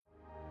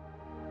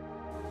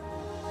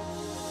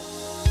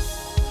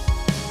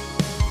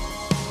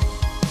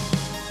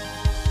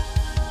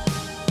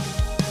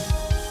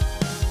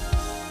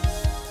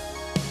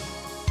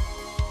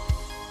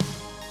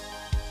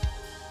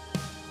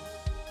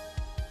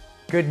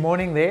Good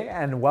morning there,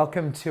 and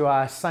welcome to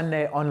our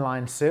Sunday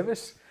online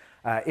service.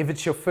 If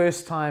it's your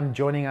first time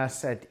joining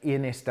us at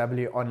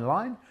ENSW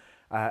Online,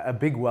 a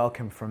big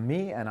welcome from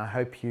me, and I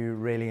hope you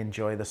really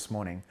enjoy this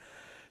morning.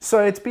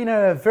 So it's been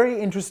a very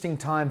interesting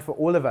time for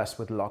all of us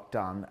with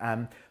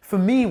lockdown. For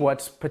me,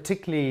 what's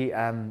particularly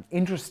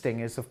interesting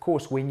is, of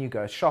course, when you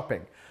go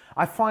shopping.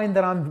 I find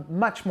that I'm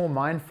much more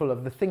mindful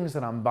of the things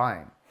that I'm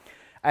buying.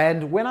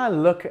 And when I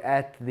look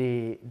at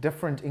the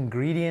different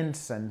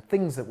ingredients and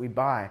things that we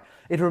buy,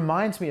 it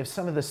reminds me of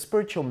some of the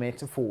spiritual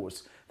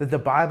metaphors that the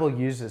Bible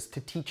uses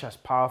to teach us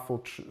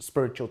powerful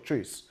spiritual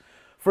truths.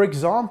 For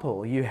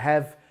example, you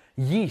have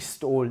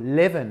yeast or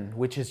leaven,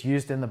 which is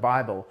used in the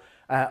Bible,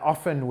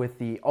 often with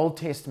the Old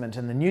Testament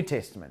and the New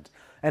Testament.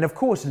 And of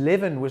course,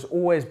 leaven was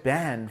always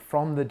banned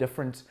from the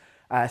different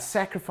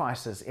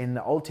sacrifices in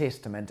the Old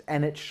Testament,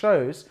 and it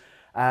shows,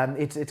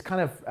 it's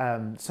kind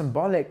of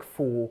symbolic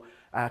for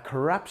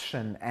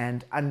corruption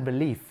and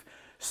unbelief.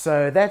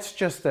 So that's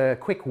just a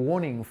quick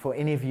warning for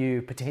any of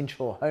you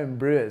potential home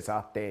brewers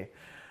out there.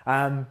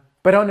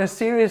 But on a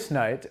serious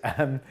note,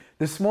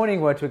 this morning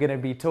what we're going to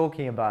be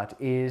talking about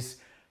is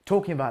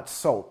talking about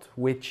salt,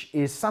 which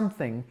is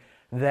something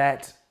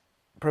that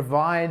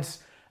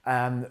provides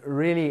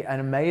really an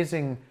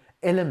amazing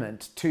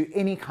element to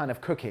any kind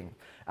of cooking.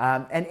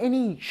 And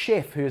any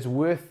chef who is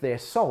worth their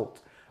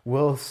salt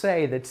will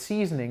say that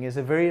seasoning is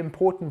a very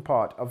important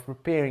part of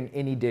preparing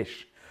any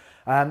dish.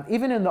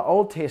 Even in the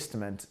Old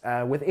Testament,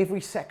 with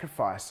every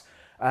sacrifice,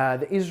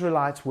 the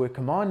Israelites were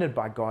commanded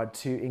by God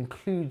to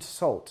include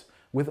salt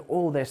with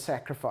all their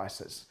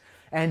sacrifices.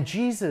 And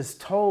Jesus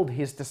told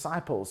his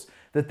disciples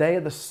that they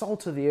are the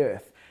salt of the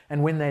earth,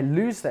 and when they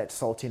lose that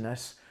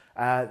saltiness,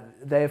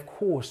 they of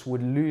course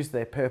would lose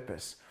their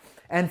purpose.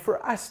 And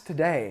for us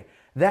today,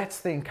 that's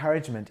the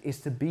encouragement,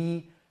 is to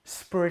be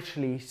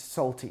spiritually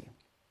salty.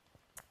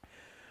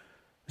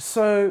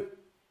 So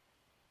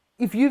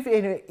if you've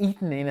ever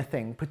eaten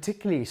anything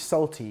particularly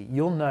salty,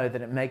 you'll know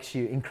that it makes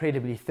you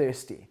incredibly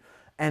thirsty.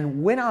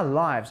 And when our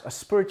lives are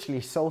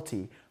spiritually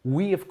salty,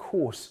 we of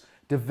course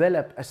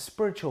develop a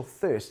spiritual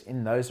thirst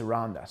in those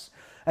around us.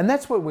 And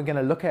that's what we're going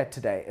to look at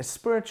today,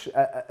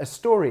 a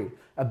story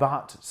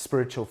about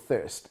spiritual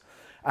thirst.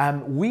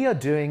 We are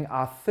doing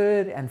our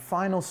third and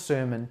final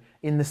sermon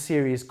in the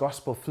series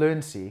Gospel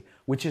Fluency,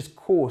 which of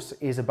course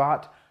is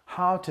about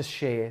how to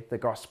share the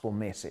gospel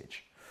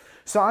message.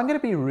 So I'm going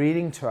to be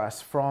reading to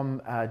us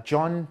from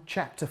John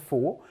chapter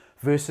 4,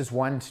 verses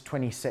 1 to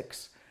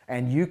 26,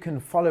 and you can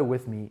follow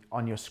with me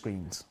on your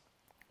screens.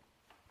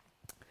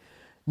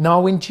 Now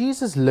when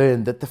Jesus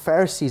learned that the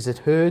Pharisees had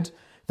heard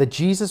that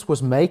Jesus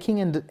was making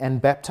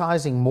and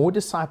baptizing more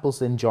disciples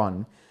than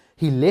John,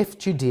 he left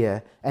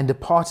Judea and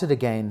departed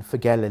again for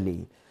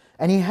Galilee,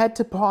 and he had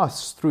to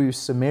pass through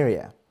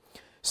Samaria.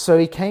 So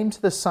he came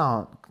to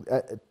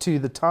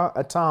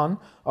a town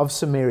of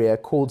Samaria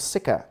called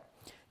Sychar,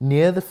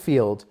 near the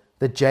field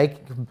that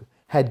Jacob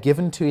had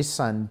given to his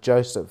son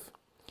Joseph.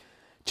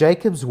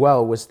 Jacob's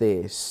well was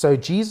there, so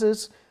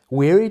Jesus,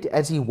 wearied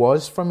as he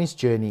was from his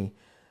journey,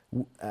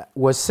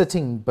 was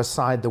sitting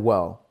beside the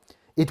well.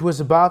 It was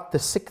about the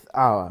 6th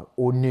hour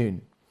or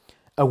noon.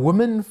 A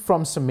woman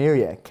from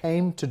Samaria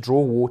came to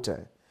draw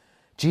water.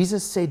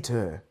 Jesus said to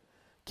her,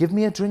 "Give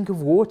me a drink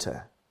of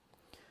water."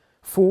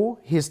 For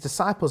his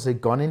disciples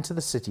had gone into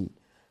the city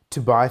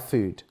to buy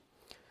food.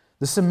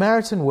 The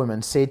Samaritan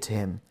woman said to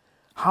him,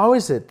 "How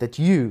is it that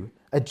you,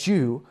 a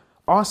Jew,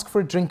 ask for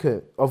a drink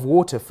of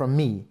water from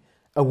me,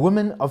 a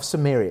woman of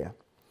Samaria?"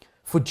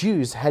 For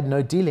Jews had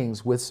no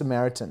dealings with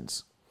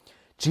Samaritans.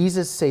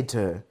 Jesus said to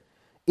her,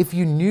 "If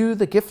you knew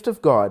the gift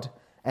of God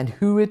and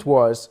who it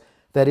was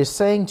that is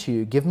saying to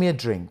you, 'Give me a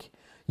drink,'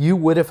 you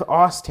would have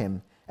asked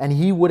him, and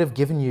he would have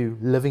given you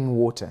living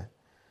water."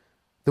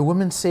 The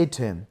woman said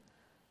to him,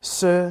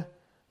 "Sir,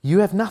 you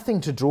have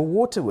nothing to draw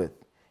water with,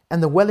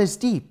 and the well is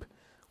deep.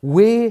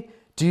 Where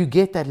do you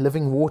get that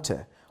living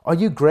water? Are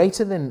you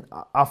greater than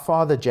our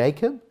father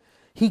Jacob?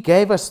 He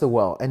gave us the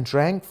well and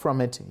drank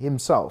from it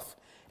himself,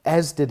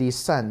 as did his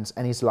sons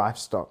and his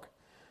livestock."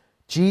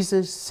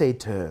 Jesus said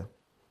to her,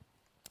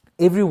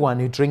 "Everyone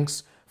who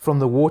drinks from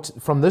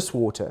this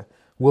water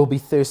will be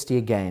thirsty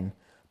again,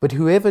 but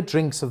whoever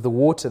drinks of the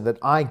water that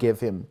I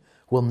give him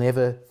will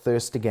never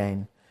thirst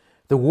again.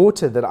 The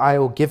water that I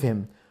will give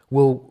him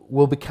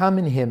will become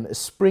in him a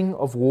spring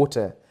of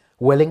water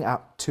welling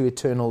up to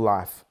eternal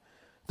life."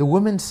 The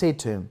woman said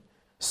to him,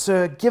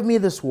 "Sir, give me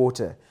this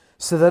water,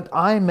 so that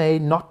I may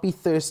not be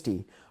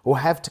thirsty or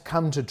have to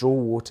come to draw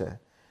water."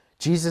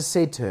 Jesus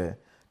said to her,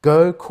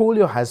 "Go, call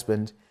your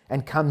husband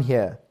and come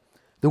here."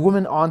 The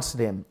woman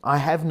answered him, "I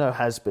have no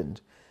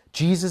husband."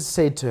 Jesus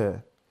said to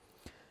her,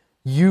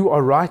 "You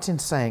are right in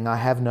saying, 'I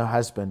have no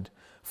husband,'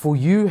 for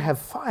you have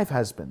 5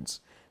 husbands,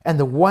 and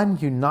the one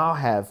you now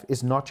have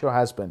is not your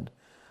husband.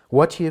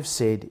 What you have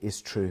said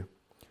is true."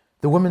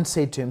 The woman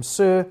said to him,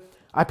 "Sir,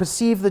 I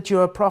perceive that you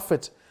are a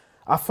prophet.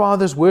 Our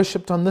fathers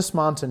worshipped on this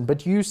mountain,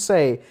 but you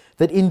say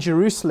that in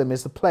Jerusalem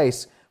is the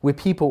place where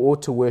people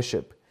ought to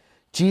worship."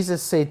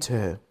 Jesus said to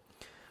her,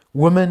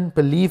 "Woman,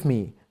 believe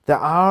me,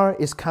 The hour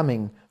is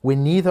coming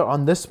when neither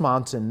on this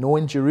mountain nor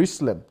in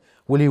Jerusalem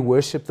will you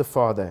worship the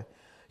Father.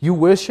 You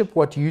worship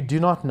what you do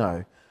not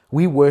know.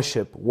 We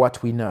worship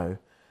what we know.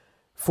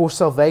 For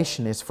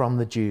salvation is from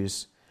the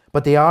Jews.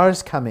 But the hour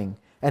is coming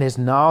and is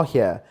now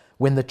here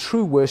when the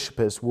true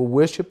worshippers will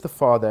worship the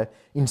Father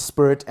in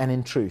spirit and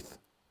in truth.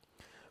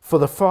 For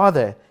the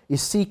Father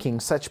is seeking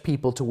such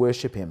people to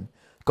worship him.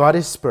 God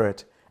is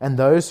spirit, and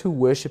those who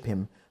worship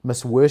him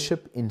must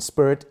worship in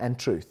spirit and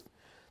truth.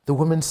 The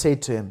woman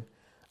said to him,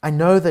 I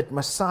know that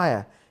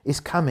Messiah is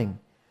coming,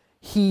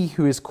 he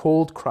who is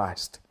called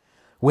Christ.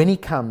 When he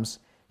comes,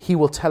 he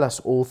will tell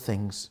us all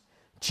things.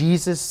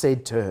 Jesus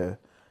said to her,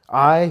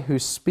 I who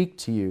speak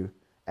to you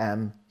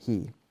am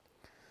he.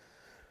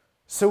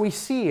 So we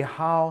see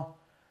how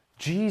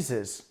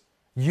Jesus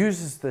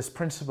uses this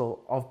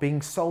principle of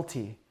being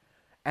salty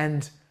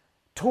and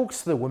talks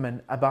to the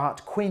woman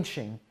about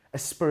quenching a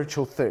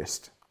spiritual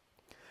thirst.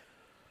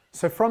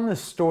 So from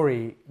this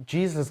story,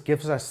 Jesus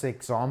gives us the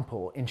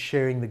example in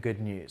sharing the good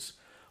news.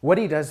 What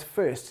he does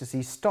first is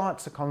he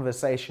starts a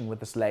conversation with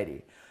this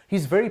lady.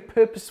 He's very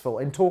purposeful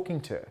in talking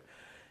to her.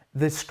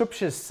 The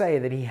scriptures say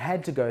that he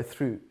had to go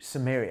through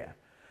Samaria.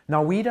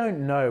 Now, we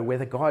don't know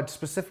whether God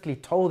specifically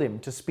told him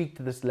to speak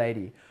to this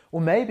lady, or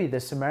maybe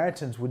the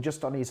Samaritans were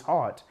just on his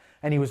heart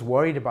and he was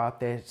worried about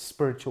their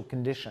spiritual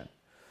condition.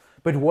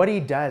 But what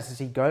he does is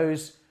he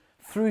goes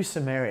through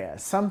Samaria,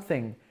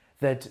 something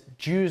that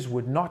Jews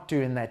would not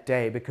do in that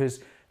day because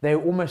they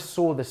almost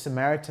saw the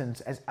Samaritans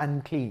as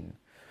unclean.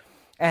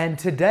 And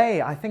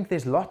today, I think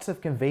there's lots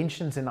of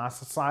conventions in our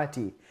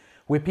society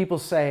where people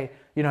say,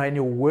 in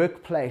your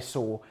workplace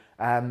or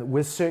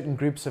with certain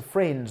groups of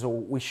friends, or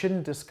we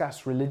shouldn't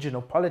discuss religion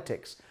or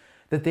politics,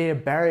 that there are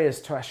barriers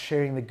to us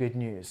sharing the good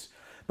news.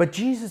 But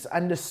Jesus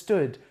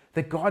understood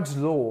that God's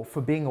law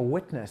for being a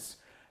witness,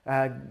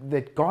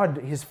 that God,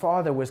 his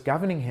Father, was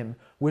governing him,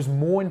 was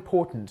more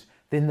important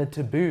than the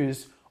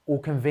taboos or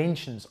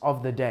conventions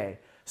of the day.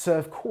 So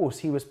of course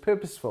he was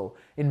purposeful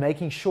in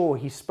making sure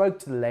he spoke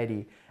to the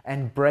lady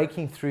and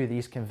breaking through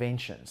these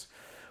conventions.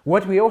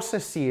 What we also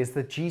see is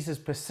that Jesus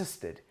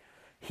persisted.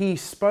 He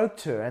spoke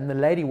to her and the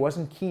lady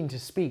wasn't keen to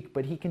speak,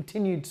 but he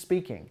continued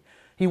speaking.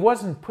 He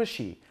wasn't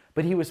pushy,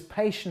 but he was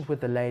patient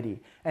with the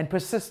lady and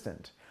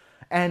persistent.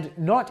 And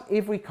not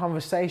every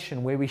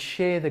conversation where we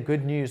share the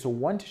good news or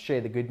want to share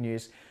the good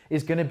news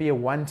is going to be a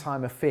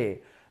one-time affair.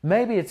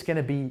 Maybe it's going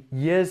to be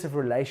years of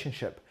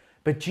relationship.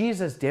 But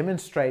Jesus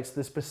demonstrates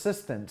this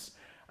persistence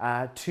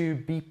to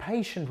be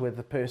patient with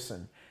the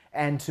person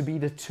and to be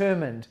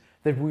determined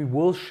that we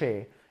will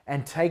share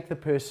and take the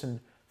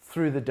person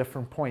through the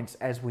different points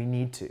as we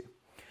need to.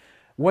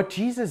 What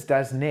Jesus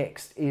does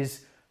next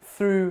is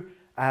through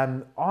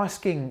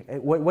asking,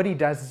 what he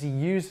does is he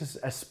uses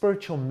a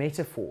spiritual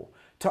metaphor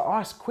to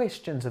ask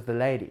questions of the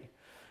lady.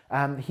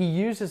 He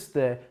uses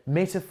the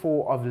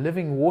metaphor of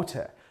living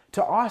water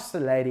to ask the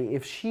lady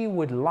if she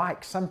would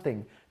like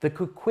something that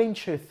could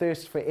quench her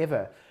thirst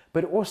forever,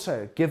 but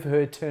also give her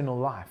eternal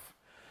life.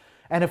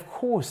 And of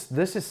course,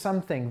 this is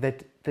something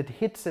that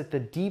hits at the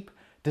deep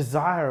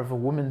desire of a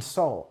woman's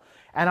soul.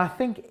 And I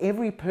think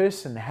every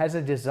person has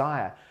a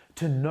desire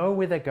to know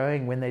where they're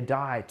going when they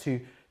die, to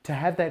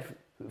have that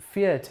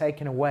fear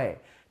taken away,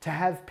 to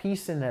have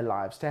peace in their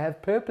lives, to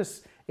have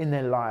purpose in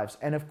their lives,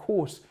 and of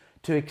course,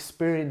 to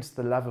experience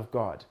the love of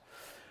God.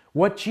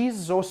 What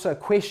Jesus also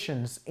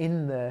questions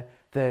in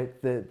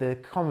the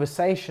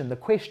conversation, the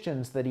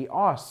questions that he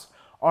asks,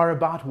 are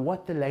about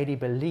what the lady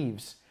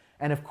believes,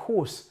 and of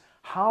course,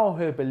 how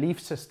her belief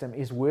system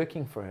is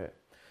working for her.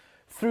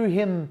 Through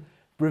him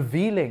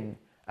revealing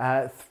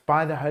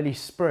by the Holy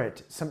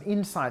Spirit some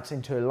insights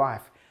into her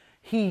life,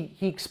 he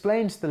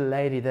explains to the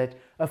lady that,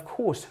 of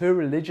course, her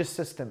religious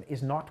system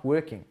is not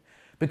working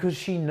because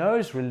she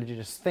knows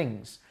religious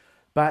things,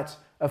 but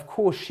of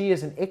course, she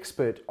is an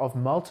expert of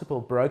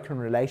multiple broken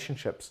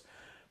relationships,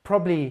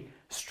 probably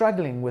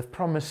struggling with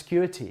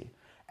promiscuity.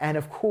 And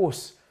of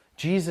course,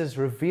 Jesus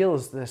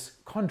reveals this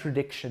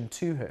contradiction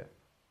to her.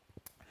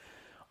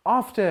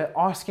 After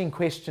asking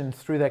questions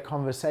through that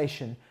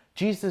conversation,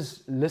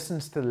 Jesus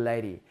listens to the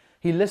lady.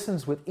 He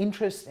listens with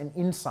interest and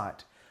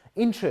insight.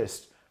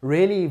 Interest,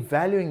 really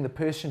valuing the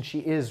person she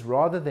is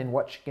rather than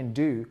what she can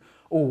do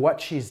or what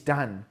she's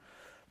done.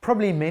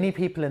 Probably many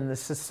people in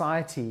this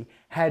society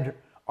had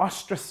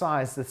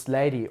ostracized this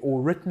lady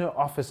or written her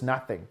off as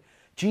nothing.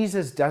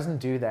 Jesus doesn't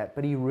do that,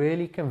 but he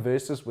really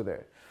converses with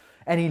her.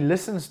 And he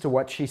listens to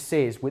what she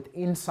says with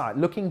insight,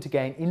 looking to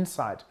gain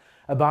insight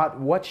about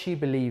what she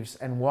believes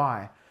and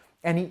why.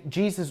 And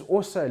Jesus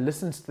also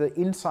listens to the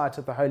insight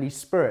of the Holy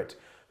Spirit,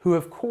 who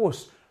of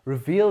course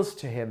reveals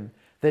to him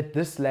that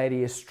this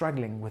lady is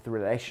struggling with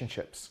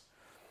relationships.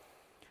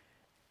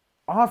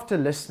 After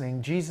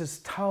listening, Jesus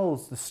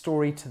tells the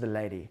story to the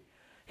lady.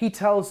 He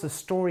tells the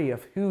story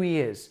of who he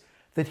is,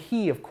 that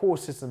he, of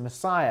course, is the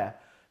Messiah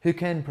who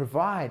can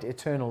provide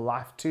eternal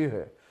life to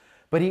her.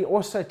 But he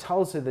also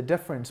tells her the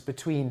difference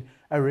between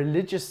a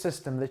religious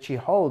system that she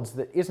holds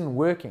that isn't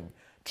working,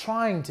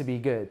 trying to be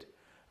good,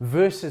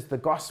 versus the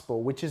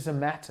gospel, which is a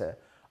matter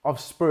of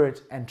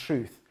spirit and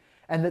truth.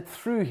 and that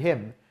through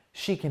him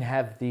she can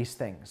have these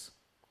things.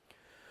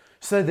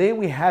 So there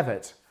we have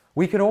it.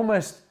 We could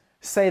almost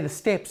say the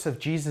steps of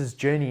Jesus'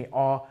 journey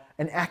are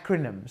an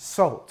acronym,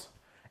 SALT.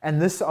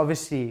 And this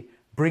obviously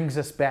brings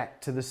us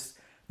back to this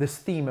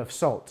theme of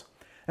salt.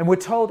 And we're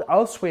told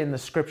elsewhere in the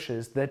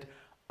scriptures that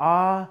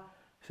our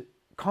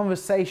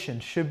conversation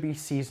should be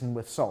seasoned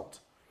with salt.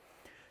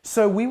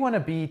 So we want to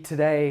be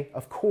today,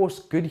 of course,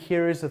 good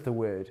hearers of the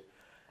word,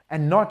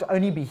 and not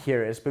only be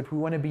hearers, but we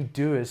want to be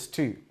doers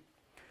too.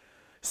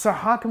 So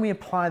how can we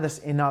apply this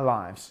in our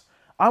lives?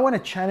 I want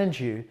to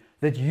challenge you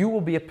that you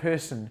will be a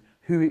person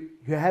who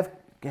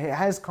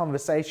has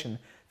conversation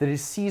that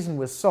is seasoned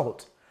with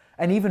salt,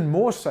 and even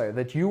more so,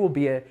 that you will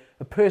be a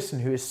person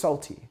who is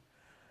salty.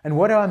 And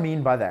what do I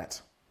mean by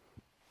that?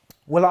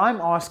 Well, I'm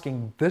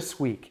asking this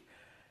week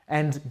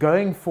and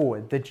going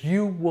forward that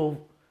you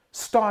will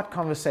start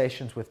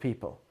conversations with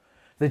people,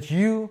 that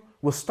you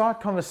will start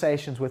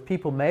conversations with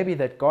people maybe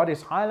that God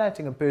is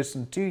highlighting a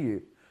person to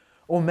you,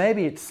 or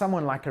maybe it's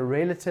someone like a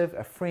relative,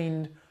 a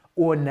friend,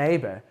 or a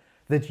neighbor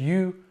that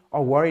you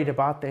are worried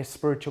about their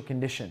spiritual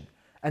condition,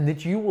 and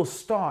that you will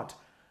start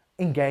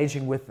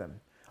engaging with them.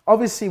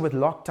 Obviously with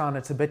lockdown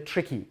it's a bit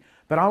tricky,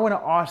 but I want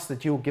to ask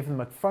that you'll give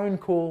them a phone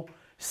call,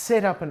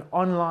 set up an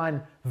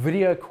online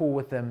video call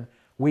with them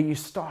where you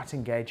start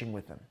engaging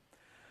with them.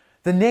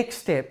 The next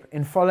step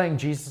in following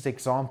Jesus'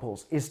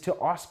 examples is to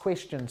ask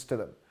questions to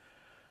them.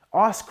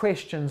 Ask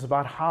questions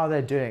about how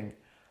they're doing,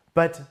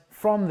 but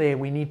from there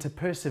we need to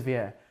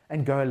persevere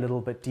and go a little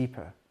bit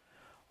deeper.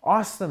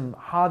 Ask them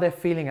how they're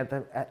feeling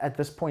at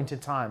this point in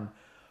time.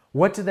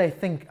 What do they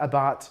think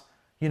about,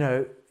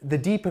 the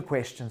deeper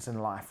questions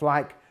in life,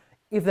 like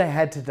if they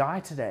had to die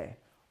today,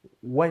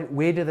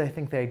 where do they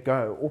think they'd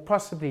go? Or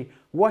possibly,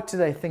 what do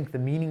they think the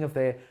meaning of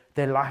their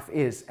life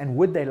is? And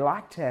would they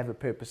like to have a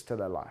purpose to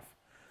their life?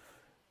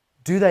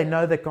 Do they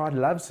know that God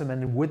loves them,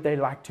 and would they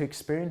like to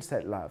experience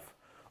that love?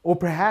 Or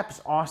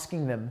perhaps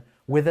asking them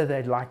whether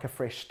they'd like a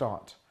fresh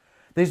start.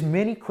 There's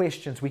many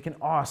questions we can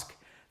ask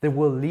that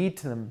will lead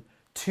them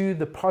to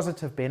the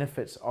positive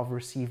benefits of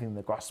receiving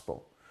the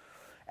gospel.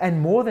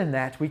 And more than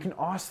that, we can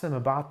ask them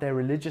about their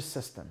religious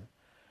system.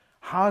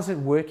 How's it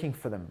working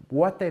for them?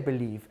 What they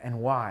believe and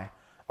why.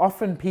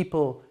 Often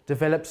people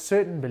develop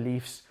certain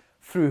beliefs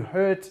through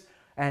hurt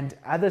and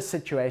other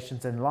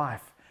situations in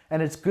life.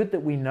 And it's good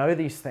that we know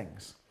these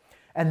things.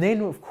 And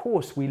then, of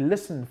course, we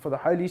listen for the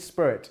Holy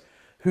Spirit,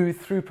 who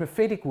through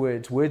prophetic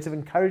words of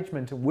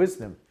encouragement and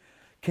wisdom,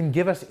 can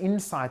give us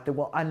insight that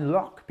will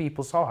unlock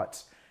people's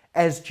hearts,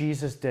 as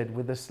Jesus did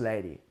with this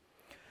lady.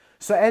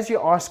 So as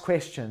you ask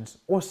questions,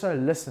 also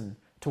listen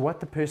to what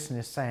the person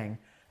is saying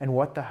and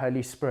what the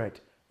Holy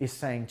Spirit is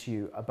saying to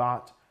you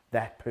about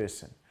that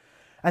person.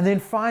 And then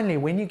finally,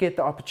 when you get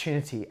the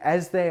opportunity,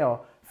 as they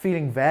are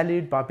feeling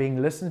valued by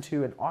being listened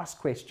to and asked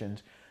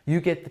questions, you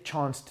get the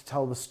chance to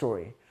tell the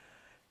story.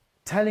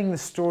 Telling the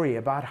story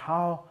about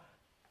how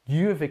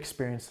you have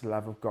experienced the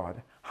love of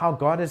God, how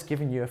God has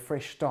given you a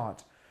fresh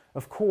start,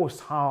 of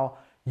course, how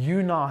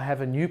you now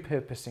have a new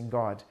purpose in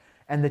God,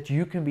 and that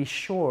you can be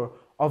sure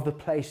of the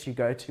place you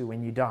go to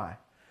when you die.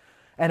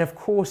 And of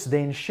course,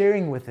 then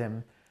sharing with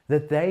them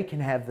that they can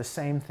have the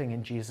same thing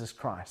in Jesus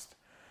Christ.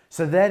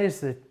 So that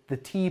is the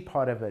T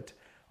part of it,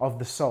 of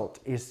the salt,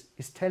 is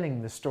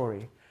telling the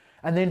story.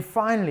 And then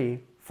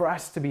finally, for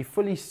us to be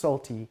fully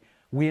salty,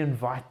 we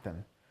invite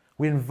them.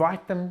 We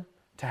invite them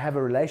to have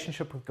a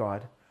relationship with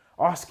God,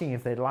 asking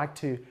if they'd like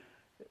to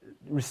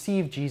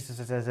receive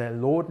Jesus as their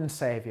Lord and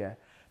Savior,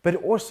 but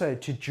also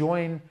to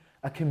join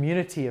a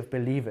community of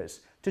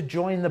believers, to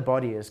join the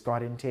body as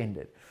God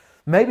intended.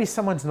 Maybe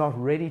someone's not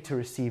ready to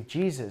receive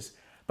Jesus,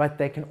 but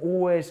they can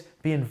always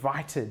be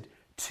invited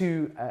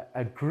to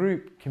a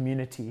group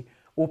community,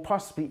 or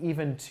possibly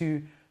even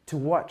to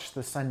watch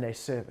the Sunday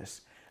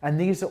service. And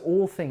these are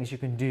all things you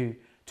can do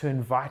to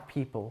invite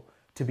people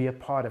to be a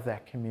part of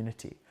that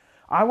community.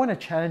 I want to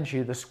challenge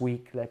you this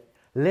week that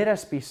let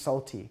us be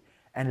salty,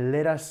 and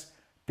let us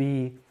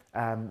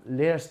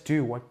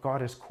do what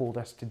God has called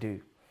us to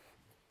do.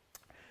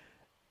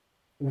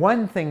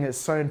 One thing that's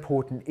so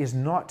important is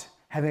not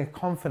having a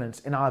confidence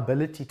in our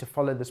ability to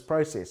follow this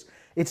process.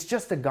 It's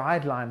just a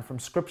guideline from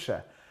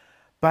Scripture.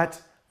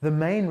 But the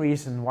main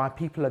reason why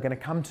people are going to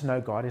come to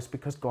know God is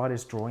because God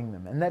is drawing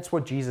them. And that's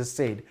what Jesus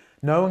said.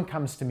 No one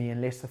comes to me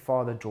unless the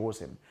Father draws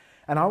him.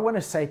 And I want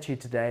to say to you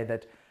today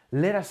that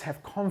let us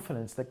have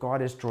confidence that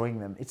God is drawing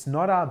them. It's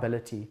not our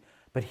ability,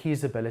 but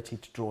His ability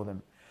to draw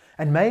them.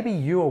 And maybe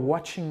you are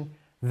watching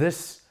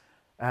this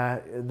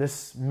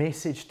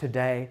message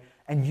today,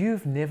 and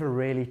you've never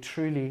really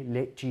truly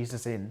let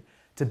Jesus in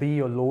to be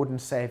your Lord and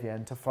Savior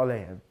and to follow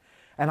Him.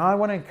 And I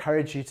want to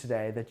encourage you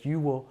today that you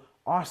will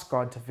ask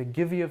God to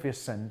forgive you of your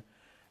sin,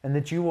 and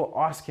that you will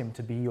ask Him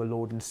to be your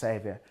Lord and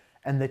Savior,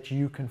 and that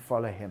you can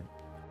follow Him.